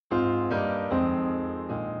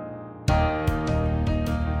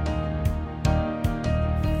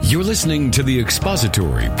You're listening to the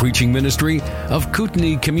expository preaching ministry of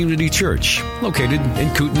Kootenai Community Church, located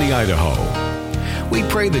in Kootenai, Idaho. We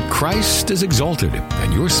pray that Christ is exalted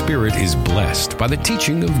and your spirit is blessed by the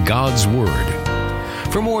teaching of God's Word.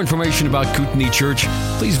 For more information about Kootenai Church,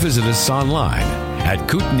 please visit us online at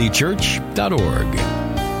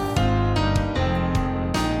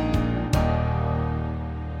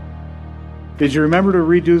kootenaichurch.org. Did you remember to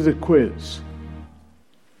redo the quiz?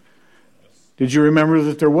 Did you remember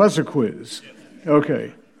that there was a quiz?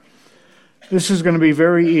 Okay. This is going to be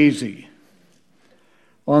very easy.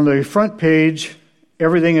 On the front page,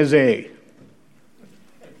 everything is A.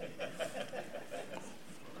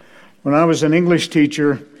 When I was an English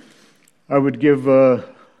teacher, I would give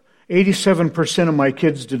 87% of my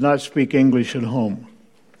kids did not speak English at home.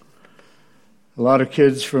 A lot of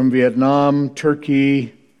kids from Vietnam,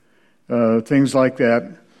 Turkey, things like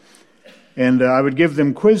that. And I would give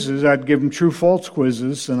them quizzes. I'd give them true-false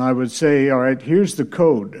quizzes, and I would say, all right, here's the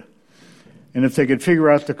code. And if they could figure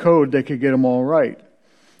out the code, they could get them all right.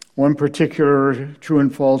 One particular true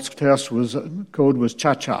and false test code was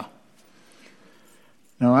cha-cha.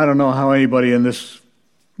 Now, I don't know how anybody in this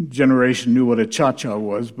generation knew what a cha-cha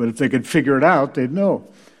was, but if they could figure it out, they'd know.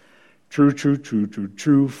 True, true, true, true,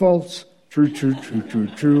 true, false. True, true, true, true,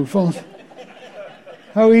 true, false.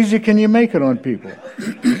 How easy can you make it on people?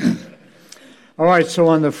 All right, so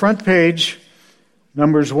on the front page,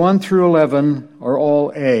 numbers 1 through 11 are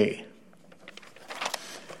all A.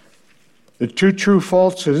 The two true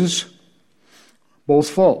falses, both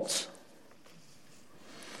false.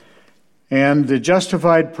 And the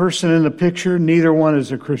justified person in the picture, neither one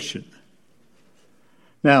is a Christian.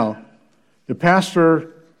 Now, the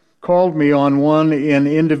pastor called me on one in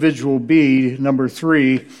individual B, number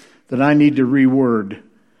 3, that I need to reword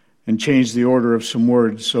and change the order of some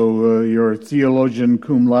words. So your theologian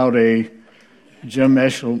cum laude, Jim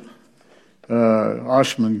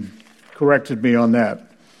Oshman, corrected me on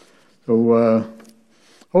that. So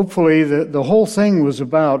hopefully the whole thing was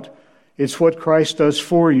about it's what Christ does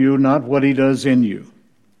for you, not what he does in you.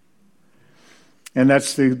 And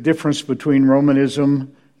that's the difference between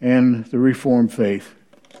Romanism and the Reformed faith.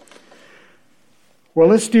 Well,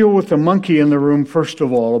 let's deal with the monkey in the room first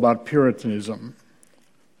of all about Puritanism.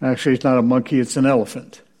 Actually, it's not a monkey, it's an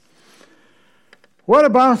elephant. What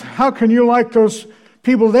about, how can you like those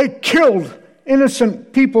people? They killed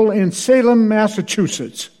innocent people in Salem,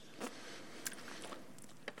 Massachusetts.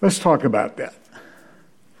 Let's talk about that.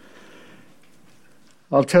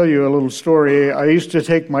 I'll tell you a little story. I used to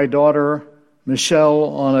take my daughter, Michelle,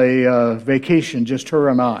 on a vacation, just her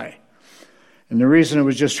and I. And the reason it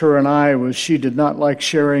was just her and I was she did not like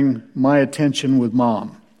sharing my attention with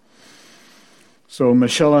Mom. So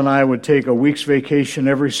Michelle and I would take a week's vacation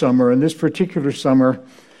every summer. And this particular summer,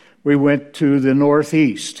 we went to the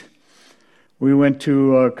Northeast. We went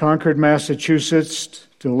to Concord, Massachusetts,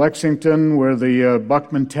 to Lexington, where the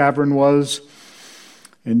Buckman Tavern was.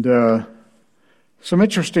 And some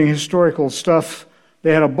interesting historical stuff.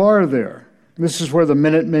 They had a bar there. This is where the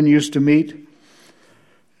Minutemen used to meet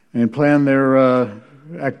and plan their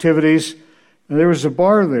activities. And there was a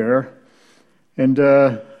bar there, and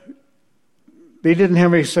they didn't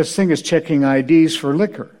have any such thing as checking IDs for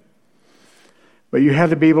liquor. But you had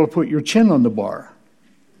to be able to put your chin on the bar.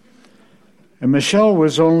 And Michelle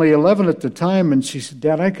was only 11 at the time, and she said,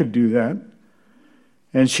 Dad, I could do that.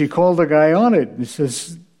 And she called the guy on it, and he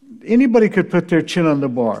says, anybody could put their chin on the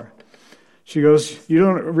bar. She goes, you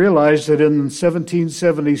don't realize that in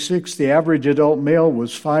 1776, the average adult male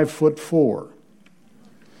was 5'4".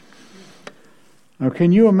 Now,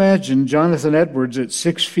 can you imagine Jonathan Edwards at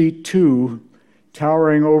 6'2",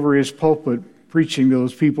 towering over his pulpit, preaching to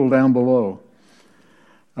those people down below?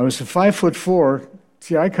 I was 5'4".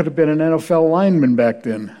 See, I could have been an NFL lineman back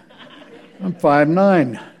then. I'm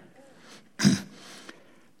 5'9".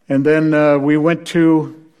 And then we went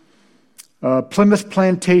to Plymouth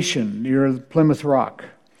Plantation near Plymouth Rock.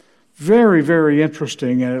 Very, very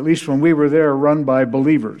interesting, and at least when we were there, run by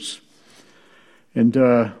believers.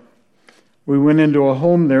 And we went into a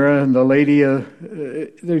home there, and the lady,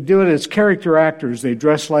 they do it as character actors. They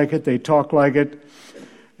dress like it, they talk like it.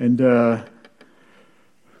 And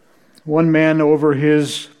one man over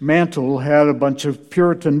his mantle had a bunch of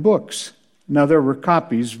Puritan books. Now, there were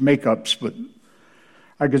copies, make-ups, but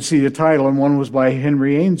I could see the title, and one was by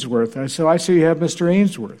Henry Ainsworth. I said, I see you have Mr.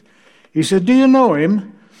 Ainsworth. He said, do you know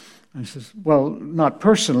him? I said, well, not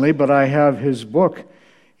personally, but I have his book.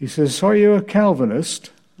 He says, are you a Calvinist?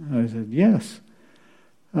 I said, yes.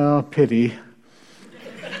 Oh, pity.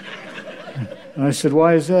 And I said,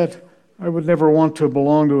 why is that? I would never want to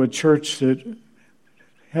belong to a church that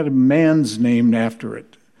had a man's name after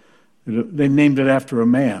it. They named it after a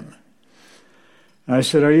man. I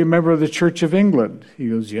said, are you a member of the Church of England? He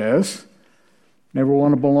goes, yes. Never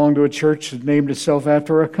want to belong to a church that named itself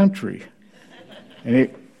after a country.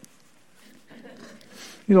 And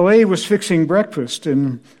the lady was fixing breakfast,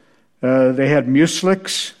 and they had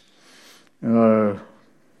muesli,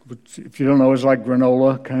 which, if you don't know, is like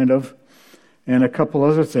granola, kind of, and a couple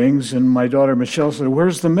other things. And my daughter Michelle said,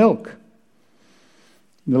 where's the milk?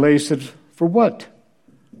 And the lady said, for what?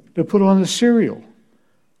 To put on the cereal.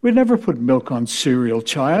 We'd never put milk on cereal,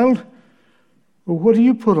 child. Well, what do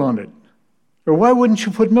you put on it? Or why wouldn't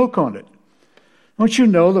you put milk on it? Don't you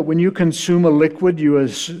know that when you consume a liquid, you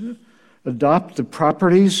adopt the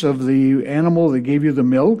properties of the animal that gave you the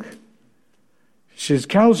milk? She says,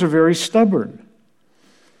 cows are very stubborn.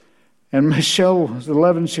 And Michelle was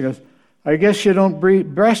 11. She goes, I guess you don't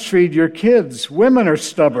breastfeed your kids. Women are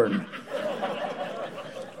stubborn.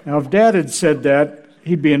 Now, if Dad had said that,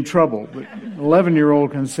 he'd be in trouble. But an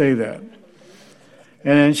 11-year-old can say that.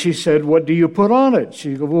 And then she said, what do you put on it?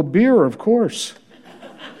 She goes, well, beer, of course.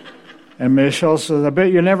 And Michelle says, I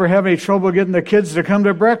bet you never have any trouble getting the kids to come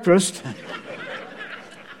to breakfast.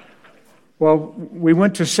 Well, we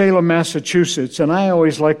went to Salem, Massachusetts, and I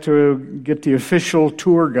always like to get the official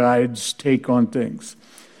tour guide's take on things.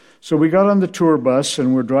 So we got on the tour bus,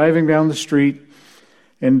 and we're driving down the street,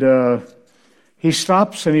 and he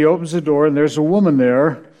stops, and he opens the door, and there's a woman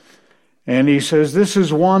there, and he says, this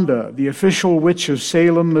is Wanda, the official witch of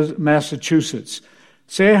Salem, Massachusetts.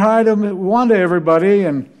 Say hi to Wanda, everybody.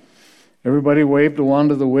 And everybody waved to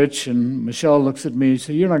Wanda the witch, and Michelle looks at me and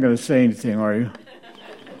says, you're not going to say anything, are you?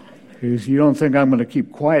 Because you don't think I'm going to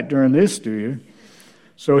keep quiet during this, do you?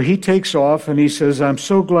 So he takes off, and he says, I'm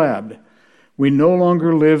so glad we no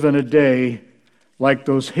longer live in a day like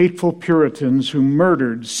those hateful Puritans who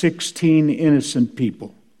murdered 16 innocent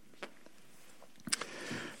people.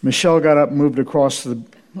 Michelle got up and moved across the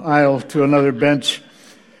aisle to another bench,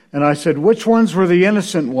 and I said, which ones were the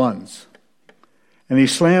innocent ones? And he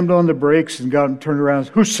slammed on the brakes and got and turned around and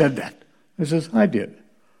said, who said that? I says, I did.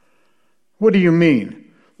 What do you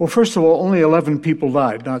mean? Well, first of all, only 11 people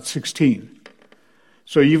died, not 16.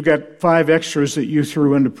 So you've got 5 extras that you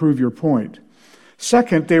threw in to prove your point.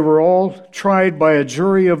 Second, they were all tried by a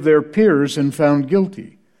jury of their peers and found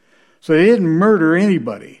guilty. So they didn't murder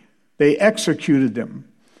anybody. They executed them.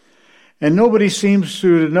 And nobody seems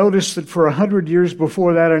to notice that for 100 years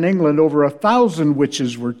before that in England, over 1,000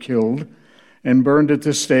 witches were killed and burned at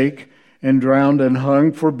the stake and drowned and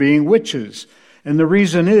hung for being witches. And the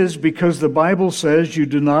reason is because the Bible says you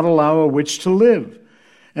do not allow a witch to live.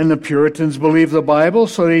 And the Puritans believed the Bible,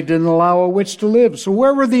 so they didn't allow a witch to live. So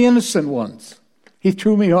where were the innocent ones? He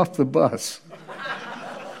threw me off the bus.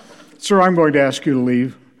 Sir, I'm going to ask you to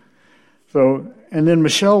leave. And then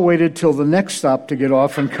Michelle waited till the next stop to get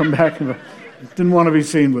off and come back and didn't want to be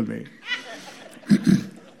seen with me.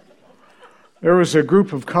 There was a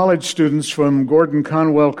group of college students from Gordon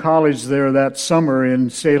Conwell College there that summer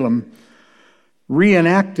in Salem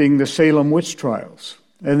reenacting the Salem witch trials.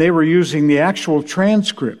 And they were using the actual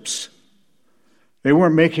transcripts. They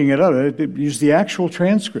weren't making it up. They used the actual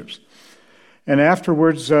transcripts. And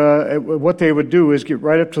afterwards, what they would do is get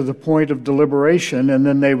right up to the point of deliberation, and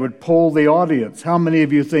then they would poll the audience. How many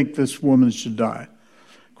of you think this woman should die?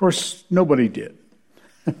 Of course, nobody did.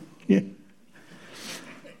 Yeah.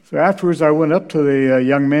 So afterwards, I went up to the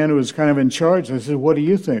young man who was kind of in charge. I said, what do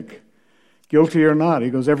you think? Guilty or not?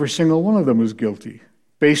 He goes, every single one of them was guilty,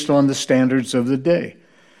 based on the standards of the day.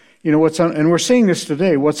 You know, and we're seeing this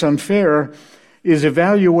today. What's unfair is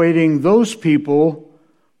evaluating those people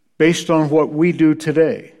based on what we do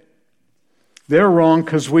today. They're wrong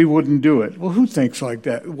because we wouldn't do it. Well, who thinks like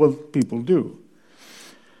that? Well, people do.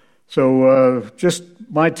 So just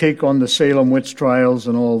my take on the Salem witch trials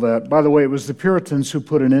and all that. By the way, it was the Puritans who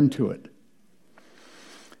put an end to it.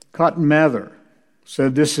 Cotton Mather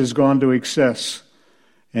said this has gone to excess,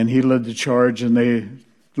 and he led the charge, and they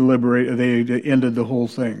ended the whole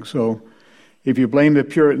thing. So if you blame the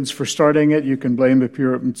Puritans for starting it, you can blame the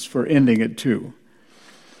Puritans for ending it too.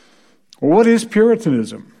 Well, what is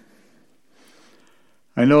Puritanism?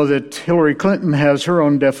 I know that Hillary Clinton has her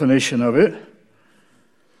own definition of it.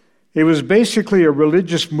 It was basically a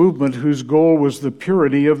religious movement whose goal was the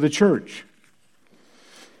purity of the church.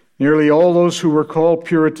 Nearly all those who were called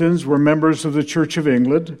Puritans were members of the Church of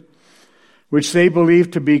England, which they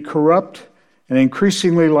believed to be corrupt and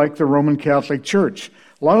increasingly like the Roman Catholic Church.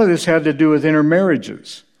 A lot of this had to do with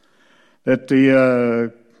intermarriages, that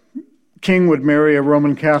the king would marry a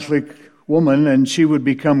Roman Catholic woman and she would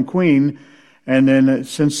become queen, and then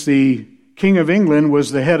since the King of England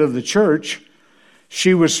was the head of the church,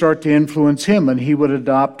 she would start to influence him, and he would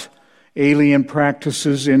adopt alien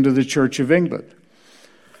practices into the Church of England.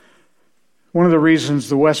 One of the reasons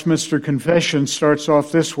the Westminster Confession starts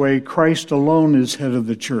off this way, Christ alone is head of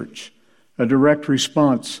the church, a direct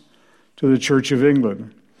response to the Church of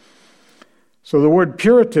England. So the word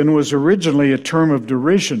Puritan was originally a term of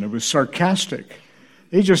derision. It was sarcastic.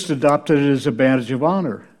 They just adopted it as a badge of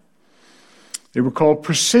honor. They were called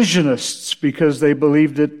precisionists because they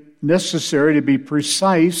believed it necessary to be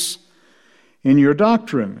precise in your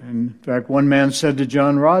doctrine. In fact, one man said to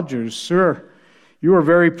John Rogers, "Sir, you are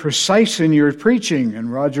very precise in your preaching."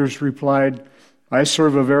 And Rogers replied, "I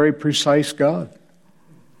serve a very precise God."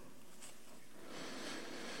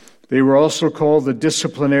 They were also called the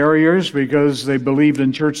disciplinarians because they believed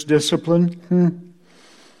in church discipline.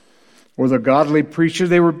 Or the godly preacher.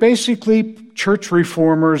 They were basically church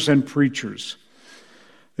reformers and preachers.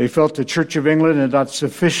 They felt the Church of England had not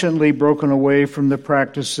sufficiently broken away from the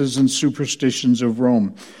practices and superstitions of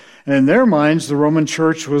Rome. And in their minds, the Roman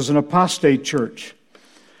Church was an apostate church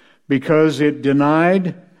because it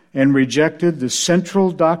denied and rejected the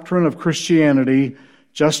central doctrine of Christianity,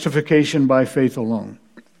 justification by faith alone.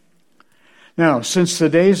 Now, since the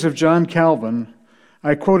days of John Calvin,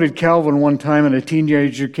 I quoted Calvin one time, and a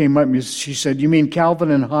teenager came up and she said, "You mean Calvin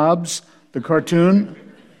and Hobbes, the cartoon?"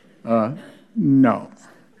 No.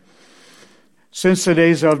 Since the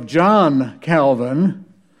days of John Calvin,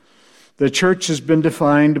 the church has been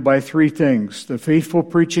defined by three things: the faithful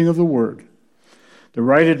preaching of the word, the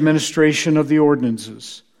right administration of the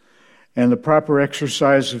ordinances, and the proper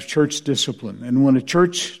exercise of church discipline. And when a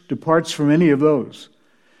church departs from any of those,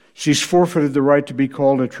 she's forfeited the right to be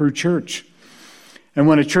called a true church. And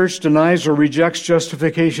when a church denies or rejects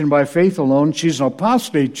justification by faith alone, she's an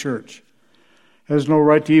apostate church. Has no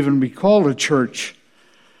right to even be called a church.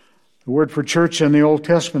 The word for church in the Old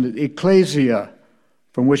Testament is ecclesia,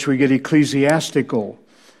 from which we get ecclesiastical,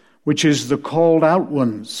 which is the called out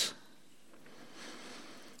ones.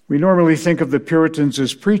 We normally think of the Puritans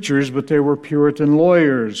as preachers, but they were Puritan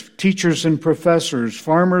lawyers, teachers and professors,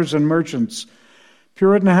 farmers and merchants,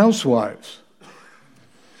 Puritan housewives.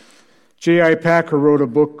 J.I. Packer wrote a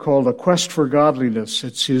book called A Quest for Godliness.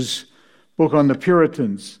 It's his book on the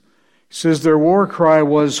Puritans. He says their war cry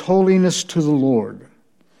was holiness to the Lord.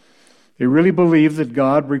 They really believed that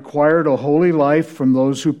God required a holy life from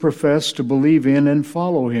those who profess to believe in and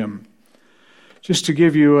follow him. Just to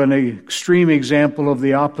give you an extreme example of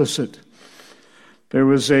the opposite, there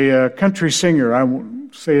was a country singer. I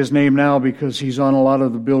won't say his name now because he's on a lot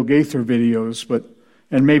of the Bill Gaither videos,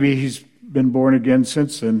 and maybe he's been born again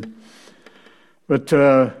since then.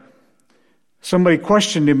 But somebody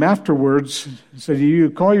questioned him afterwards and said, "You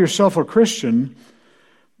call yourself a Christian,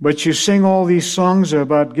 but you sing all these songs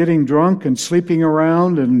about getting drunk and sleeping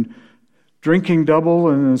around and drinking double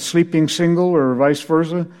and sleeping single or vice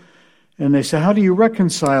versa." And they said, "How do you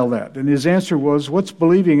reconcile that?" And his answer was, "What's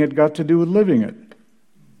believing it got to do with living it?"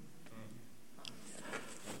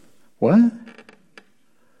 What?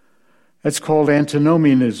 That's called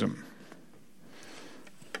antinomianism.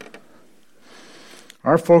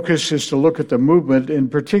 Our focus is to look at the movement, and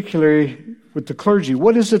particularly with the clergy.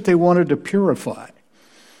 What is it they wanted to purify?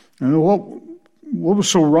 And what was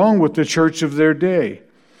so wrong with the church of their day?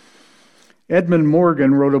 Edmund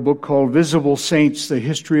Morgan wrote a book called Visible Saints, The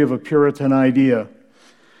History of a Puritan Idea.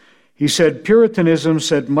 He said, Puritanism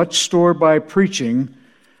set much store by preaching,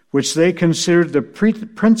 which they considered the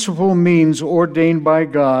principal means ordained by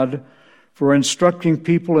God for instructing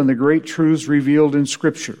people in the great truths revealed in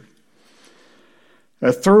Scripture.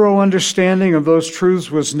 A thorough understanding of those truths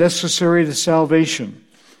was necessary to salvation,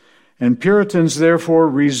 and Puritans therefore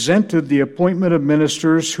resented the appointment of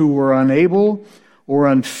ministers who were unable or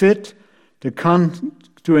unfit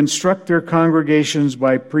to instruct their congregations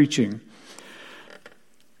by preaching.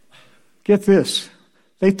 Get this.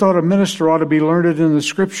 They thought a minister ought to be learned in the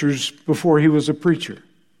Scriptures before he was a preacher.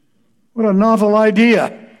 What a novel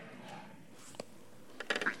idea.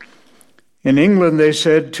 In England, they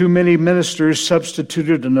said, too many ministers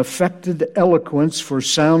substituted an affected eloquence for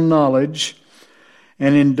sound knowledge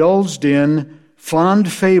and indulged in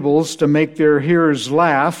fond fables to make their hearers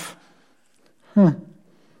laugh.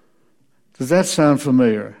 Does that sound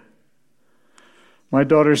familiar? My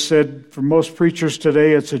daughter said, for most preachers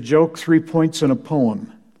today, it's a joke, 3 points, and a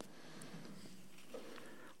poem.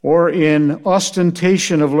 Or in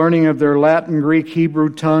ostentation of learning of their Latin, Greek, Hebrew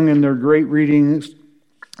tongue and their great readings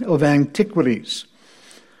of antiquities.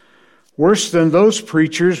 Worse than those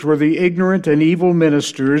preachers were the ignorant and evil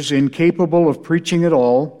ministers incapable of preaching at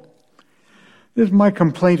all. This is my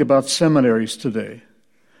complaint about seminaries today.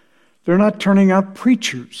 They're not turning out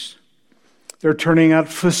preachers. They're turning out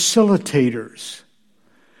facilitators.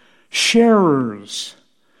 sharers,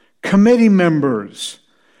 committee members,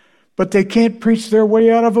 but they can't preach their way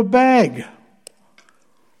out of a bag.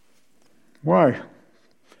 Why?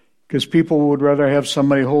 Because people would rather have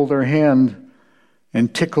somebody hold their hand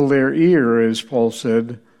and tickle their ear, as Paul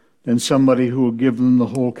said, than somebody who will give them the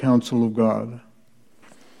whole counsel of God.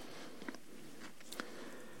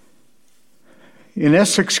 In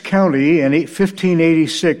Essex County in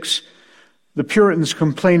 1586, the Puritans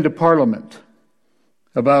complained to Parliament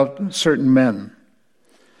about certain men.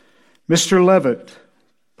 Mr. Levitt,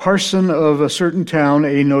 parson of a certain town,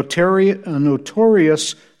 a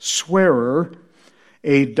notorious swearer,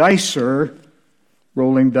 a dicer,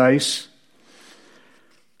 rolling dice,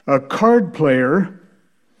 a card player,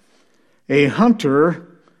 a hunter,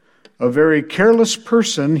 a very careless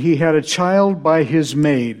person, he had a child by his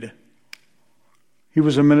maid. He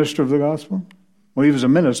was a minister of the gospel? Well, he was a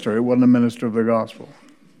minister. He wasn't a minister of the gospel.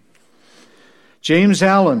 James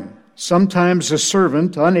Allen, sometimes a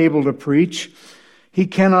servant, unable to preach. He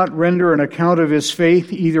cannot render an account of his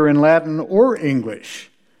faith either in Latin or English.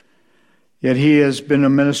 Yet he has been a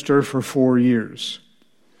minister for 4 years.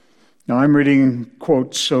 Now, I'm reading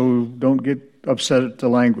quotes, so don't get upset at the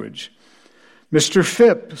language. Mr.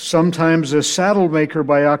 Phipp, sometimes a saddle maker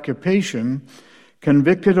by occupation,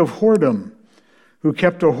 convicted of whoredom, who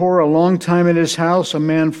kept a whore a long time in his house, a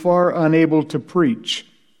man far unable to preach.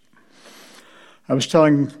 I was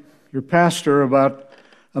telling your pastor about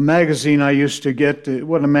a magazine I used to get. It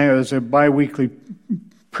wasn't a magazine, it was a bi-weekly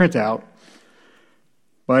printout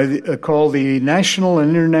called the National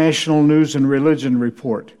and International News and Religion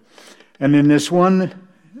Report. And in this one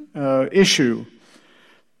issue,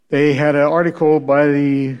 they had an article by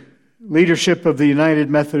the leadership of the United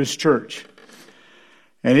Methodist Church.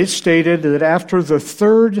 And it stated that after the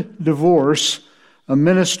third divorce, a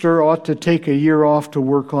minister ought to take a year off to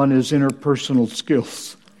work on his interpersonal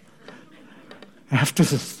skills. After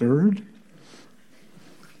the third?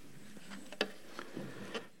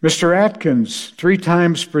 Mr. Atkins, 3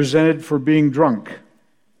 times presented for being drunk.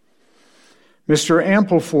 Mr.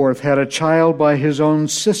 Ampleforth had a child by his own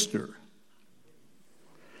sister.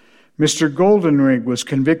 Mr. Goldenring was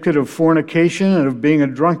convicted of fornication and of being a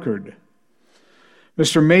drunkard.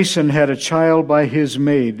 Mr. Mason had a child by his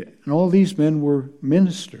maid. And all these men were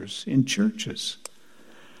ministers in churches.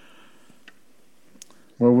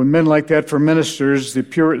 Well, when men like that were ministers, the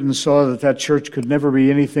Puritans saw that church could never be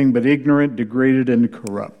anything but ignorant, degraded, and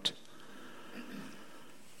corrupt.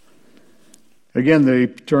 Again, the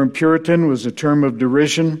term Puritan was a term of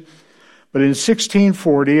derision. But in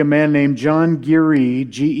 1640, a man named John Geree,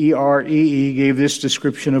 G-E-R-E-E, gave this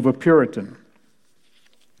description of a Puritan.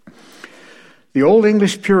 The Old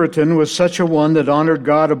English Puritan was such a one that honored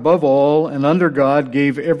God above all, and under God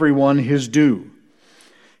gave everyone his due.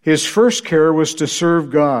 His first care was to serve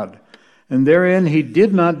God, and therein he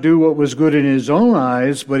did not do what was good in his own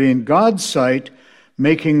eyes, but in God's sight,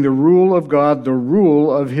 making the rule of God the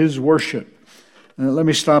rule of his worship. And let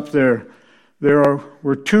me stop there. There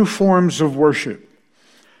were 2 forms of worship.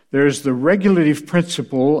 There's the regulative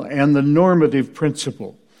principle and the normative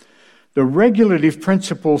principle. The regulative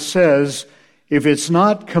principle says, if it's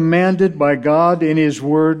not commanded by God in His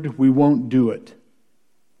Word, we won't do it.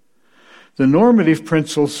 The normative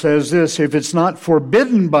principle says this, if it's not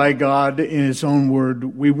forbidden by God in His own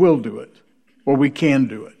Word, we will do it, or we can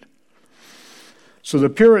do it. So the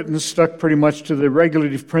Puritans stuck pretty much to the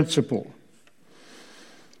regulative principle.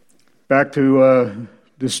 Back to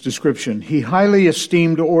this description. He highly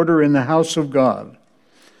esteemed order in the house of God,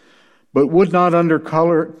 but would not under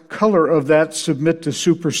color of that submit to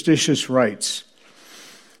superstitious rites.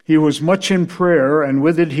 He was much in prayer, and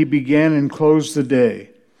with it he began and closed the day.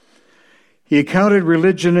 He accounted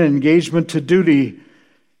religion and engagement to duty,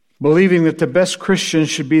 believing that the best Christians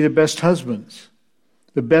should be the best husbands,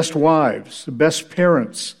 the best wives, the best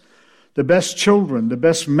parents, the best children, the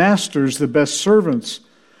best masters, the best servants,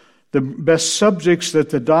 the best subjects, that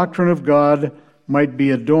the doctrine of God might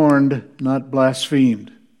be adorned, not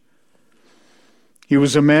blasphemed. He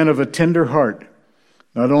was a man of a tender heart,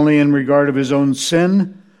 not only in regard of his own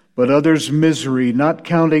sin, but others' misery, not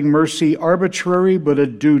counting mercy arbitrary, but a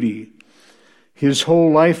duty. His whole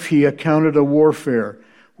life he accounted a warfare,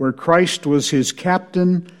 where Christ was his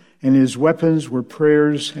captain, and his weapons were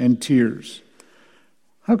prayers and tears.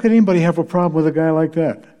 How could anybody have a problem with a guy like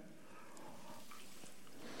that?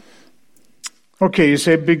 Okay, you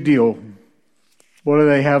say, big deal. What do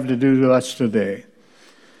they have to do to us today?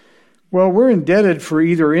 Well, we're indebted to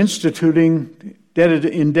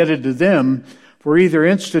them for either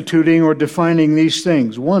instituting or defining these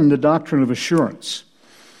things. One, the doctrine of assurance.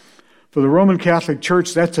 For the Roman Catholic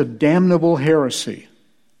Church, that's a damnable heresy.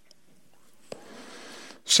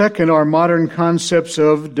 Second, our modern concepts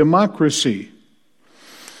of democracy.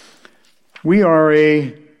 We are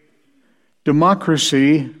a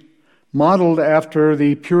democracy modeled after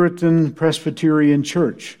the Puritan Presbyterian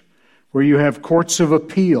Church, where you have courts of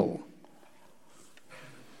appeal.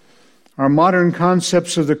 Our modern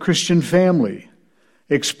concepts of the Christian family,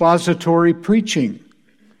 expository preaching.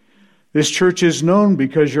 This church is known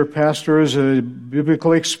because your pastor is a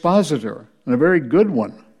biblical expositor, and a very good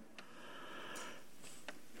one.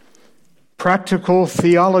 Practical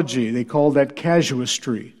theology, they call that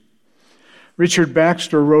casuistry. Richard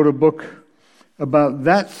Baxter wrote a book about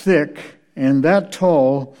that thick and that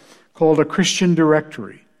tall called A Christian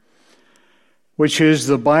Directory, which is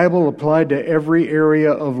the Bible applied to every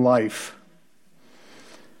area of life.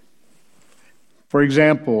 For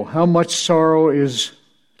example, how much sorrow is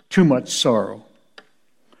too much sorrow?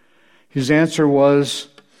 His answer was,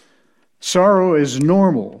 sorrow is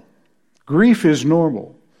normal. Grief is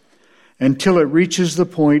normal until it reaches the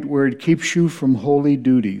point where it keeps you from holy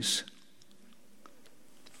duties.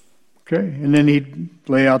 Okay, and then he'd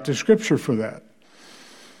lay out the scripture for that.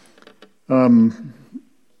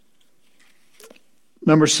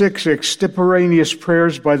 Number 6, extemporaneous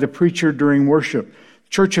prayers by the preacher during worship.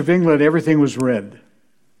 Church of England, everything was read.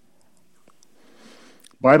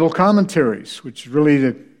 Bible commentaries, which is really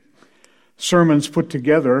the sermons put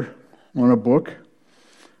together on a book.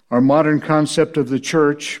 Our modern concept of the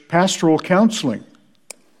church, pastoral counseling.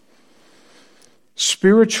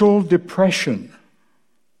 Spiritual depression.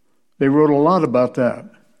 They wrote a lot about that.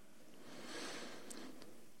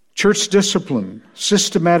 Church discipline,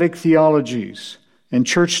 systematic theologies, and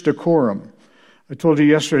church decorum. I told you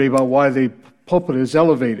yesterday about why the pulpit is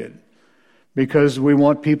elevated. Because we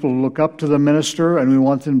want people to look up to the minister and we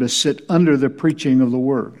want them to sit under the preaching of the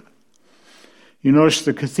word. You notice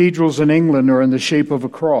the cathedrals in England are in the shape of a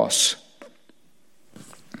cross.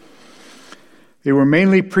 They were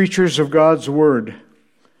mainly preachers of God's word.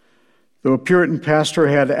 Though a Puritan pastor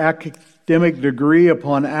had academic degree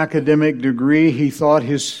upon academic degree, he thought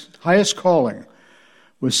his highest calling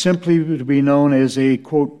was simply to be known as a,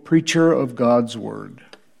 quote, preacher of God's word.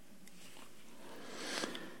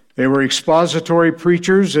 They were expository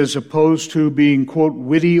preachers as opposed to being, quote,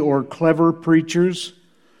 witty or clever preachers.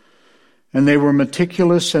 And they were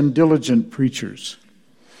meticulous and diligent preachers.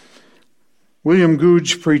 William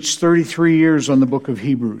Gouge preached 33 years on the book of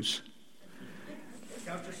Hebrews.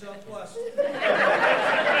 Count yourself blessed.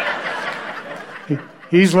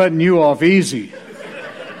 He's letting you off easy.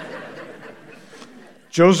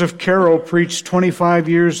 Joseph Carroll preached 25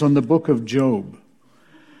 years on the book of Job.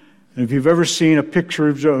 And if you've ever seen a picture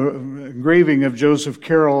of engraving of Joseph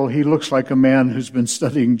Carroll, he looks like a man who's been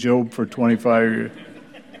studying Job for 25 years.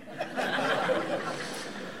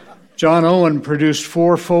 John Owen produced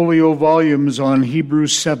 4 folio volumes on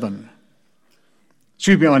Hebrews 7.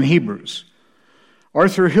 On Hebrews.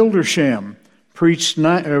 Arthur Hildersham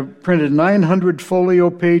printed 900 folio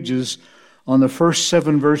pages on the first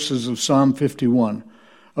 7 verses of Psalm 51.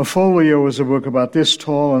 A folio is a book about this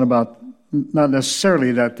tall and about not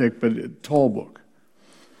necessarily that thick, but a tall book.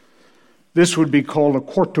 This would be called a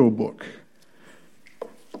quarto book.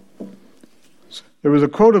 There was a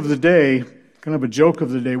quote of the day, kind of a joke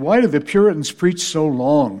of the day. Why did the Puritans preach so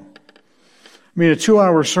long? I mean, a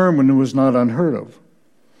 2-hour sermon was not unheard of.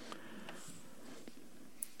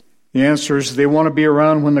 The answer is they want to be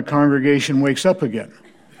around when the congregation wakes up again.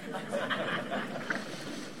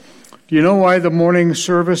 Do you know why the morning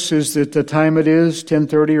service is at the time it is,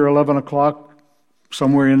 10:30 or 11 o'clock,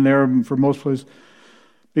 somewhere in there for most places?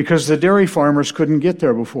 Because the dairy farmers couldn't get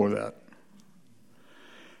there before that.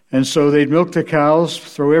 And so they'd milk the cows,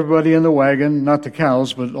 throw everybody in the wagon, not the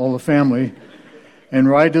cows, but all the family, and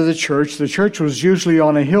ride to the church. The church was usually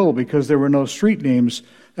on a hill because there were no street names.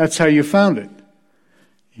 That's how you found it.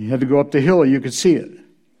 You had to go up the hill, you could see it.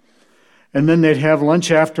 And then they'd have lunch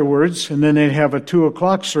afterwards, and then they'd have a 2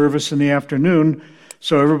 o'clock service in the afternoon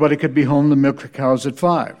so everybody could be home to milk the cows at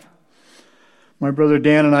 5. My brother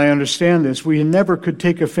Dan and I understand this. We never could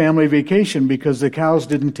take a family vacation because the cows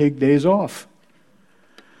didn't take days off.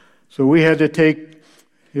 So we had to take,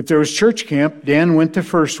 if there was church camp, Dan went the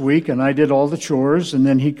first week, and I did all the chores, and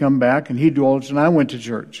then he'd come back, and he'd do all this, and I went to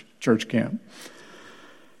church camp.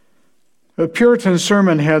 The Puritan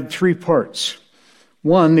sermon had 3 parts.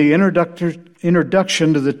 1, the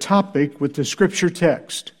introduction to the topic with the scripture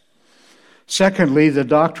text. Secondly, the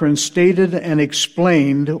doctrine stated and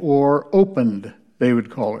explained, or opened, they would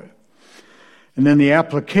call it. And then the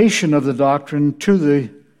application of the doctrine to the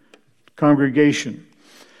congregation.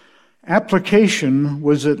 Application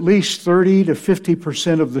was at least 30 to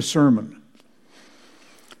 50% of the sermon.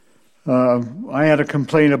 I had a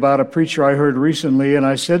complaint about a preacher I heard recently, and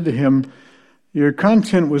I said to him, "Your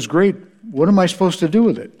content was great. What am I supposed to do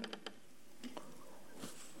with it?"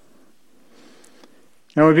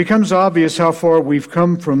 Now it becomes obvious how far we've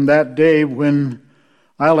come from that day when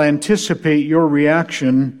I'll anticipate your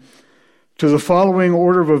reaction to the following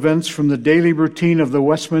order of events from the daily routine of the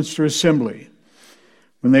Westminster Assembly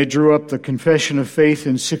when they drew up the Confession of Faith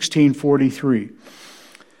in 1643.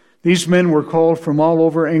 These men were called from all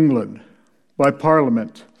over England by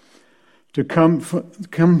Parliament to come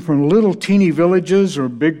from little teeny villages or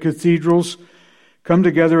big cathedrals, come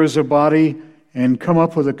together as a body and come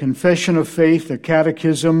up with a confession of faith, a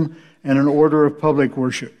catechism, and an order of public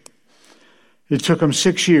worship. It took them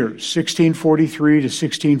 6 years, 1643 to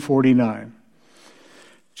 1649.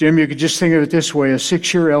 Jim, you could just think of it this way, a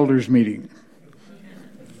 6-year elders meeting.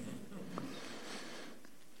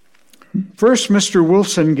 First, Mr.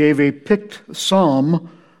 Wilson gave a picked psalm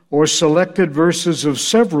or selected verses of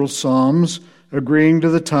several psalms agreeing to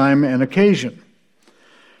the time and occasion.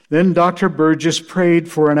 Then Dr. Burgess prayed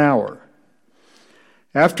for an hour.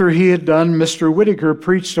 After he had done, Mr. Whitaker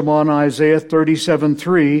preached upon Isaiah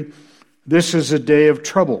 37:3, "This is a day of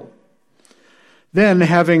trouble." Then,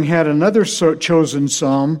 having had another chosen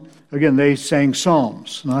psalm, again, they sang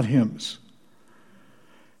psalms, not hymns.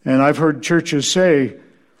 And I've heard churches say,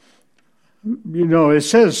 it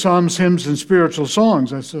says psalms, hymns, and spiritual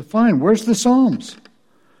songs. I said, fine, where's the psalms?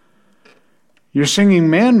 You're singing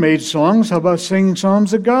man-made songs. How about singing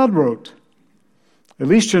psalms that God wrote? At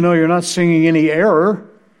least you know you're not singing any error.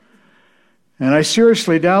 And I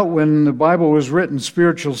seriously doubt when the Bible was written,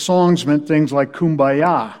 spiritual songs meant things like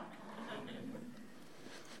kumbaya.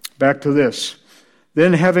 Back to this.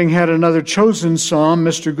 Then, having had another chosen psalm,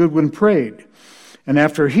 Mr. Goodwin prayed. And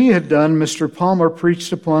after he had done, Mr. Palmer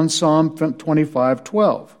preached upon Psalm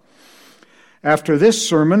 25:12. After this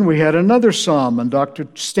sermon, we had another psalm, and Dr.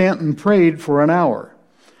 Stanton prayed for an hour.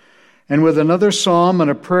 And with another psalm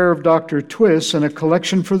and a prayer of Dr. Twiss and a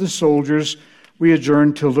collection for the soldiers, we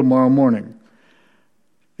adjourned till tomorrow morning.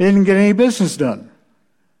 They didn't get any business done.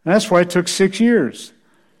 That's why it took 6 years.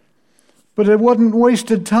 But it wasn't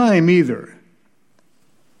wasted time either.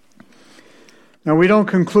 Now, we don't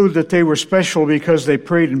conclude that they were special because they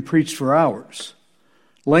prayed and preached for hours.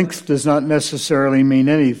 Length does not necessarily mean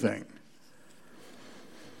anything.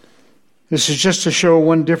 This is just to show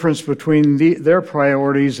one difference between their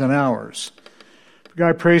priorities and ours. If a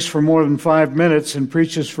guy prays for more than 5 minutes and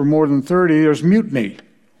preaches for more than 30, there's mutiny.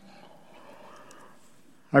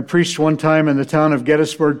 I preached one time in the town of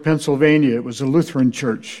Gettysburg, Pennsylvania. It was a Lutheran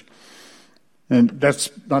church. And that's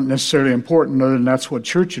not necessarily important, other than that's what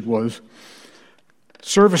church it was.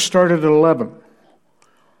 Service started at 11.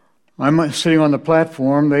 I'm sitting on the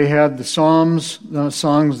platform. They had the psalms, the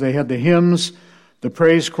songs, they had the hymns, the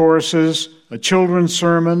praise choruses, a children's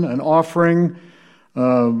sermon, an offering, I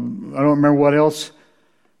don't remember what else.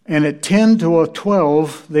 And at 10 to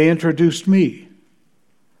 12, they introduced me.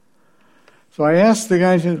 So I asked the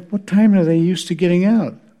guy, what time are they used to getting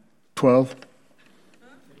out? 12.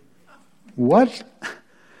 What?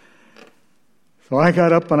 So I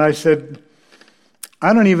got up and I said,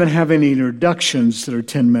 I don't even have any introductions that are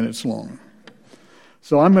 10 minutes long.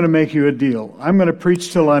 So I'm going to make you a deal. I'm going to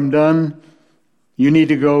preach till I'm done. You need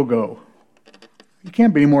to go. You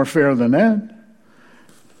can't be more fair than that.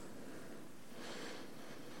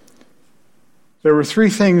 There were 3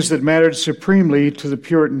 things that mattered supremely to the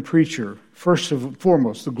Puritan preacher. First and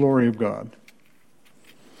foremost, the glory of God.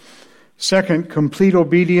 Second, complete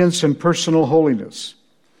obedience and personal holiness.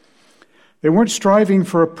 They weren't striving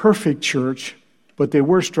for a perfect church, but they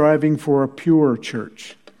were striving for a pure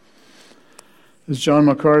church. As John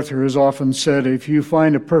MacArthur has often said, if you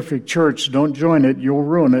find a perfect church, don't join it, you'll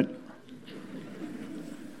ruin it.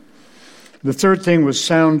 The third thing was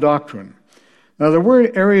sound doctrine. Now, there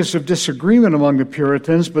were areas of disagreement among the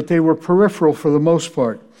Puritans, but they were peripheral for the most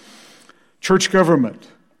part. Church government.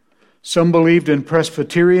 Some believed in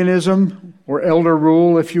Presbyterianism, or elder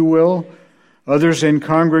rule, if you will. Others in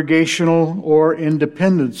congregational or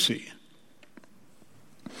independency.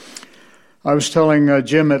 I was telling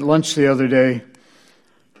Jim at lunch the other day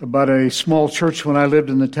about a small church when I lived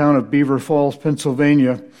in the town of Beaver Falls,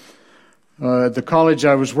 Pennsylvania. The college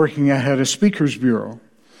I was working at had a speakers bureau.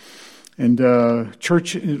 And a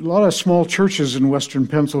lot of small churches in western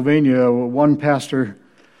Pennsylvania, one pastor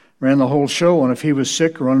ran the whole show, and if he was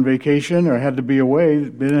sick or on vacation or had to be away,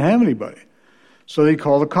 they didn't have anybody. So they'd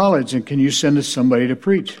call the college, and can you send us somebody to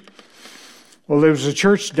preach? Well, there was a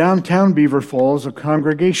church downtown Beaver Falls, a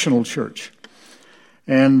congregational church.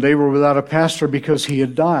 And they were without a pastor because he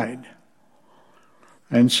had died.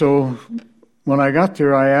 And so when I got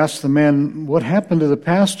there, I asked the man, what happened to the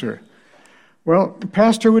pastor? Well, the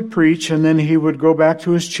pastor would preach, and then he would go back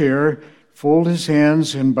to his chair, fold his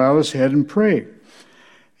hands, and bow his head and pray.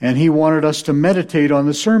 And he wanted us to meditate on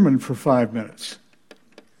the sermon for 5 minutes.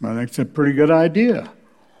 I think it's a pretty good idea.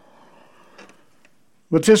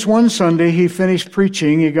 But this one Sunday, he finished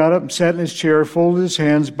preaching. He got up and sat in his chair, folded his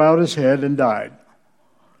hands, bowed his head, and died.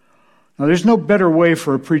 Now, there's no better way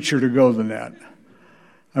for a preacher to go than that.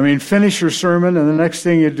 I mean, finish your sermon, and the next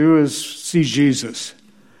thing you do is see Jesus.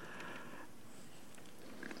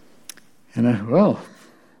 And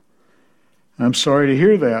I'm sorry to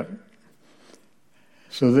hear that.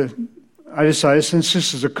 So I decided, since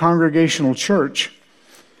this is a congregational church,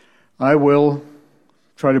 I will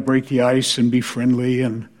try to break the ice and be friendly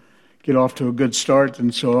and get off to a good start.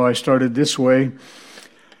 And so I started this way.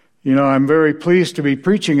 You know, I'm very pleased to be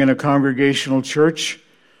preaching in a congregational church.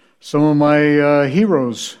 Some of my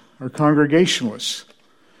heroes are Congregationalists.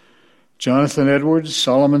 Jonathan Edwards,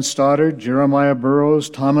 Solomon Stoddard, Jeremiah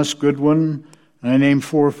Burroughs, Thomas Goodwin. I named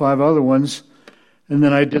 4 or 5 other ones. And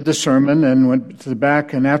then I did the sermon and went to the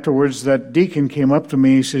back, and afterwards that deacon came up to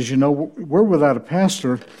me. He says, you know, we're without a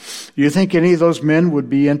pastor. Do you think any of those men would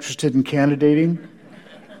be interested in candidating?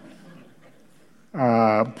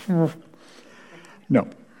 No.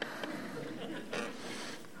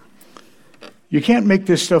 You can't make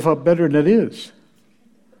this stuff up better than it is.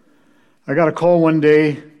 I got a call one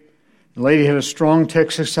day. The lady had a strong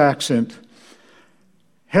Texas accent.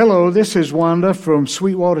 Hello, this is Wanda from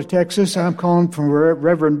Sweetwater, Texas. I'm calling from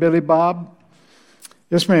Reverend Billy Bob.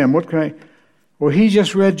 Yes, ma'am. What can I... Well, he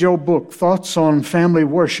just read your book, Thoughts on Family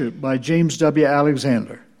Worship by James W.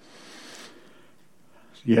 Alexander.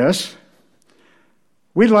 Yes.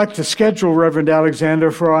 We'd like to schedule Reverend Alexander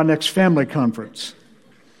for our next family conference.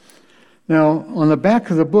 Now, on the back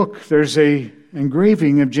of the book, there's an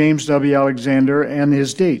engraving of James W. Alexander and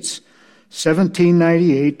his dates,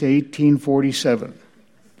 1798 to 1847.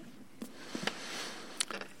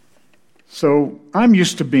 So I'm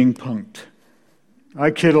used to being punked.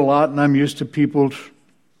 I kid a lot, and I'm used to people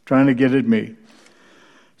trying to get at me.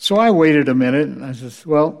 So I waited a minute, and I said,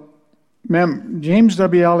 well, ma'am, James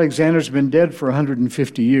W. Alexander's been dead for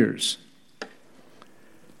 150 years.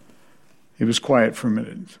 It was quiet for a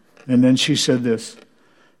minute. And then she said this,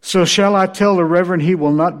 so shall I tell the Reverend he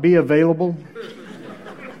will not be available?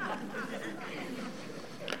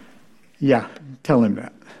 Yeah, tell him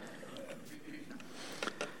that.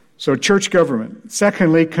 So church government.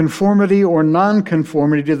 Secondly, conformity or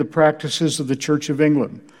non-conformity to the practices of the Church of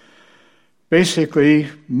England. Basically,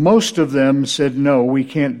 most of them said, no, we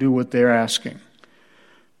can't do what they're asking.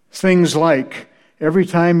 Things like, every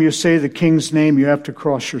time you say the king's name, you have to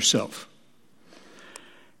cross yourself.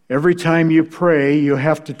 Every time you pray, you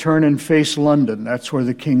have to turn and face London. That's where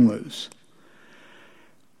the king lives.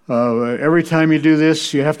 Every time you do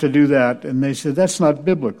this, you have to do that. And they said, that's not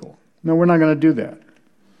biblical. No, we're not going to do that.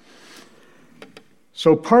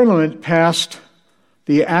 So Parliament passed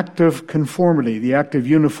the Act of Conformity, the Act of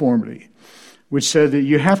Uniformity, which said that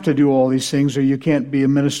you have to do all these things or you can't be a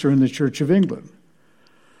minister in the Church of England.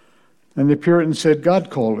 And the Puritans said, God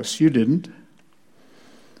called us, you didn't.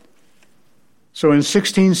 So in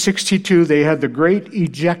 1662, they had the Great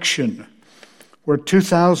Ejection, where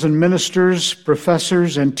 2,000 ministers,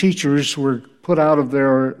 professors, and teachers were put out of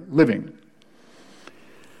their living.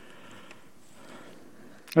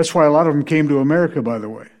 That's why a lot of them came to America, by the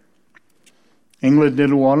way. England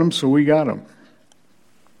didn't want them, so we got them.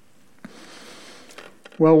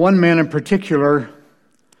 Well, one man in particular,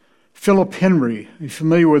 Philip Henry. Are you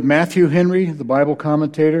familiar with Matthew Henry, the Bible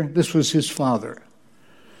commentator? This was his father.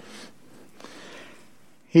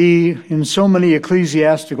 He, in so many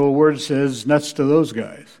ecclesiastical words, says, nuts to those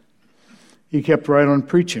guys. He kept right on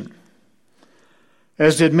preaching,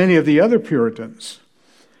 as did many of the other Puritans.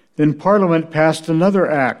 Then Parliament passed another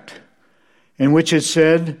act in which it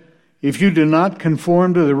said, if you do not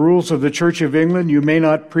conform to the rules of the Church of England, you may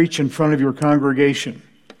not preach in front of your congregation.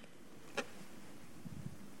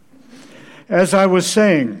 As I was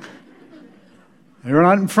saying, they're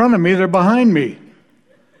not in front of me, they're behind me.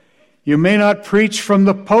 You may not preach from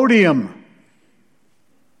the podium.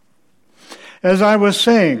 As I was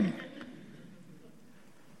saying,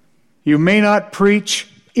 you may not preach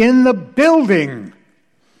in the building.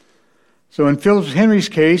 So in Philip Henry's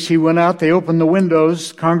case, he went out, they opened the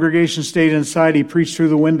windows, congregation stayed inside, he preached through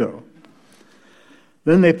the window.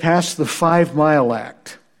 Then they passed the 5 Mile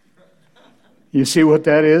Act. You see what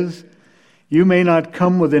that is? You may not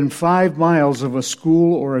come within 5 miles of a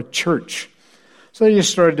school or a church. So they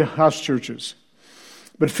just started house churches.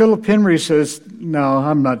 But Philip Henry says, no,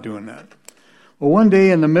 I'm not doing that. Well, one day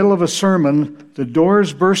in the middle of a sermon, the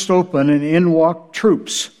doors burst open and in walked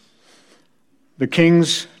troops, the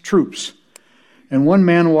king's troops. And one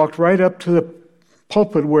man walked right up to the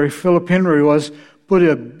pulpit where Philip Henry was, put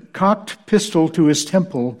a cocked pistol to his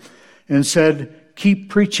temple, and said, "Keep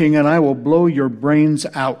preaching and I will blow your brains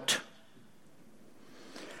out."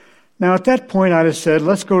 Now at that point I'd have said,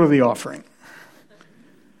 "Let's go to the offering."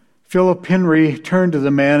 Philip Henry turned to the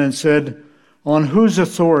man and said, "On whose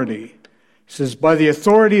authority?" He says, "By the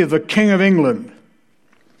authority of the King of England."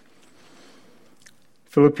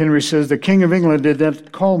 Philip Henry says, "The King of England did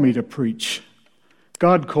not call me to preach.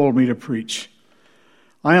 God called me to preach.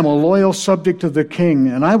 I am a loyal subject of the king,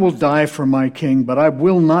 and I will die for my king, but I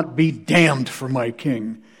will not be damned for my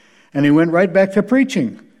king." And he went right back to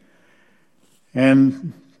preaching.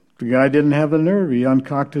 And the guy didn't have the nerve. He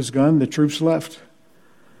uncocked his gun. The troops left.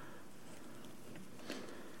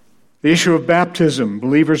 The issue of baptism,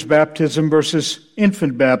 believers' baptism versus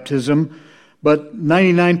infant baptism, but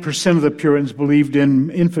 99% of the Puritans believed in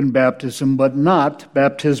infant baptism, but not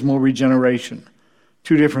baptismal regeneration.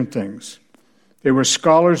 Two different things. They were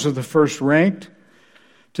scholars of the first rank.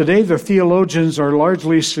 Today, the theologians are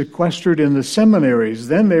largely sequestered in the seminaries.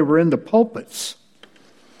 Then they were in the pulpits.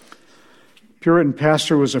 Puritan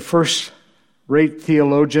pastor was a first-rate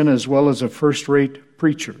theologian as well as a first-rate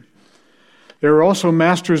preacher. They were also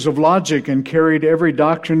masters of logic and carried every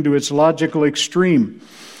doctrine to its logical extreme.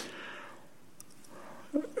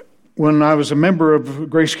 When I was a member of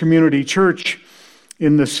Grace Community Church,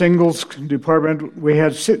 in the singles department, we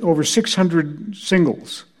had over 600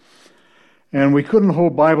 singles. And we couldn't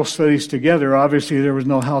hold Bible studies together. Obviously, there was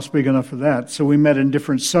no house big enough for that. So we met in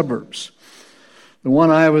different suburbs. The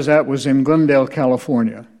one I was at was in Glendale,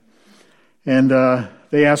 California. And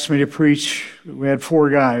they asked me to preach. We had 4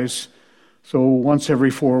 guys, so once every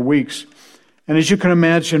 4 weeks. And as you can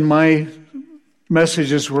imagine, my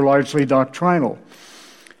messages were largely doctrinal.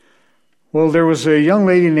 Well, there was a young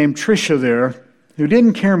lady named Tricia there who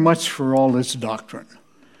didn't care much for all this doctrine.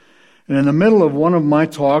 And in the middle of one of my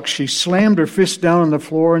talks, she slammed her fist down on the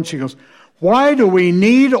floor and she goes, "Why do we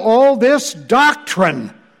need all this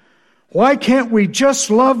doctrine? Why can't we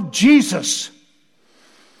just love Jesus?"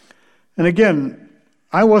 And again,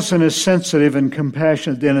 I wasn't as sensitive and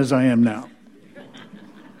compassionate then as I am now.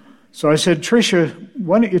 So I said, "Tricia,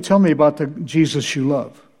 why don't you tell me about the Jesus you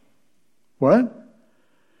love?" "What?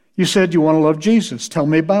 You said you want to love Jesus. Tell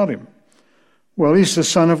me about him." "Well, he's the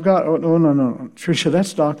Son of God." "Oh, no. Tricia,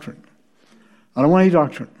 that's doctrine. I don't want any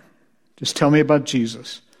doctrine. Just tell me about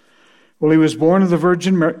Jesus." "Well, he was born of the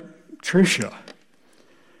Virgin Mary." "Tricia,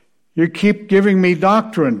 you keep giving me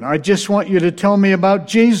doctrine. I just want you to tell me about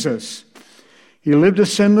Jesus. He lived a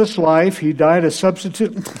sinless life. He died a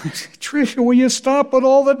substitute." "Tricia, will you stop with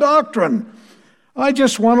all the doctrine? I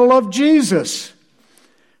just want to love Jesus."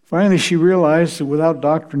 Finally, she realized that without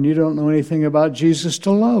doctrine, you don't know anything about Jesus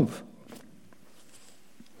to love.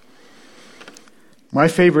 My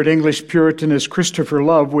favorite English Puritan is Christopher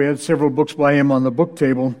Love. We had several books by him on the book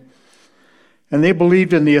table. And they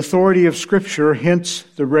believed in the authority of Scripture, hence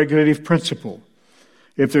the regulative principle.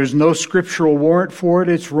 If there's no scriptural warrant for it,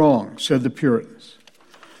 it's wrong, said the Puritans.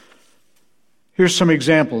 Here's some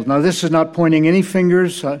examples. Now, this is not pointing any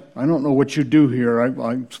fingers. I don't know what you do here.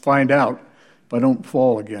 I find out if I don't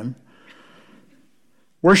fall again.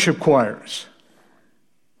 Worship choirs,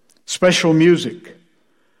 special music,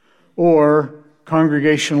 or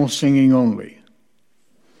congregational singing only.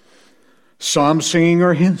 Psalm singing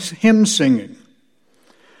or hymn singing.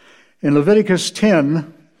 In Leviticus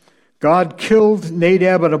 10, God killed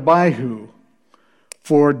Nadab and Abihu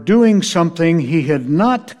for doing something he had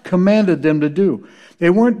not commanded them to do. They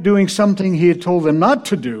weren't doing something he had told them not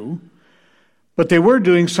to do, but they were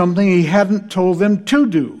doing something he hadn't told them to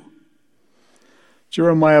do.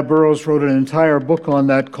 Jeremiah Burroughs wrote an entire book on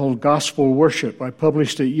that called Gospel Worship. I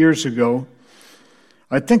published it years ago.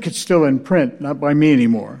 I think it's still in print, not by me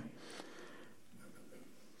anymore.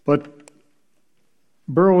 But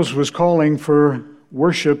Burroughs was calling for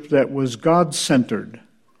worship that was God-centered.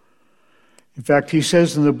 In fact, he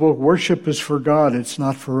says in the book, worship is for God, it's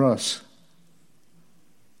not for us.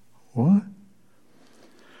 What?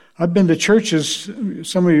 I've been to churches,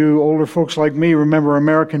 some of you older folks like me remember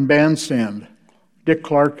American Bandstand, Dick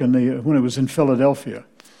Clark when it was in Philadelphia.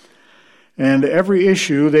 And every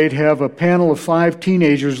issue, they'd have a panel of 5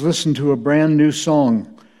 teenagers listen to a brand new song.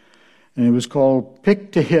 And it was called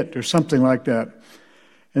Pick to Hit or something like that.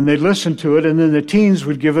 And they'd listen to it, and then the teens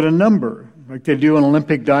would give it a number, like they do in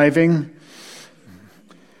Olympic diving.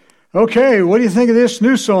 "Okay, what do you think of this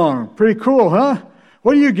new song? Pretty cool, huh?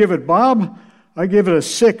 What do you give it, Bob?" "I give it a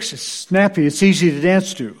 6. It's snappy. It's easy to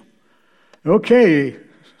dance to." Okay,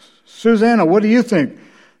 Susanna, what do you think?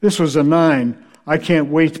 This was a 9. I can't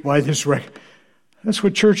wait to buy this record. That's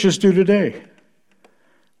what churches do today.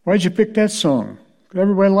 Why'd you pick that song?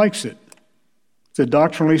 Everybody likes it. Is it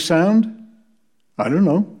doctrinally sound? I don't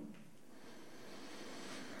know.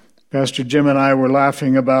 Pastor Jim and I were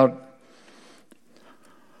laughing about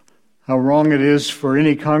how wrong it is for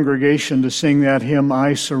any congregation to sing that hymn,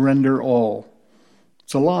 I Surrender All.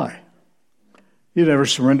 It's a lie. You never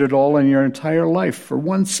surrendered all in your entire life for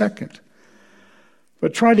 1 second.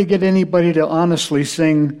 But try to get anybody to honestly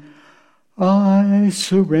sing, I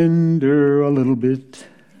surrender a little bit.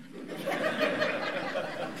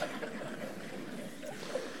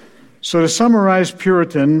 So to summarize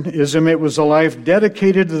Puritanism, it was a life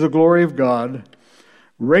dedicated to the glory of God,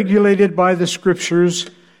 regulated by the Scriptures,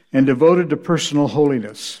 and devoted to personal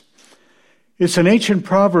holiness. It's an ancient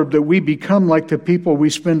proverb that we become like the people we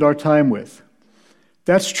spend our time with.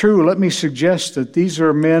 That's true. Let me suggest that these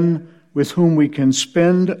are men with whom we can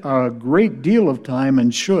spend a great deal of time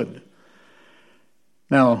and should.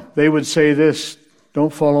 Now, they would say this,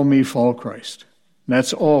 don't follow me, follow Christ. And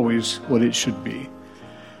that's always what it should be.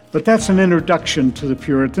 But that's an introduction to the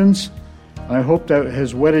Puritans. I hope that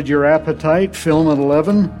has whetted your appetite, Film at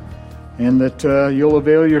 11, and that you'll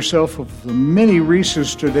avail yourself of the many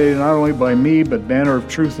resources today, not only by me, but Banner of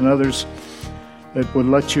Truth and others, that would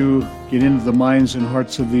let you get into the minds and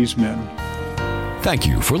hearts of these men. Thank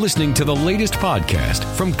you for listening to the latest podcast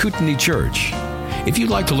from Kootenai Church. If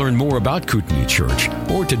you'd like to learn more about Kootenai Church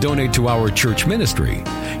or to donate to our church ministry,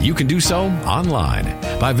 you can do so online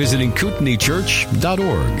by visiting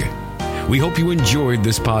kootenaichurch.org. We hope you enjoyed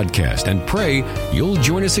this podcast and pray you'll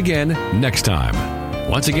join us again next time.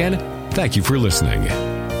 Once again, thank you for listening.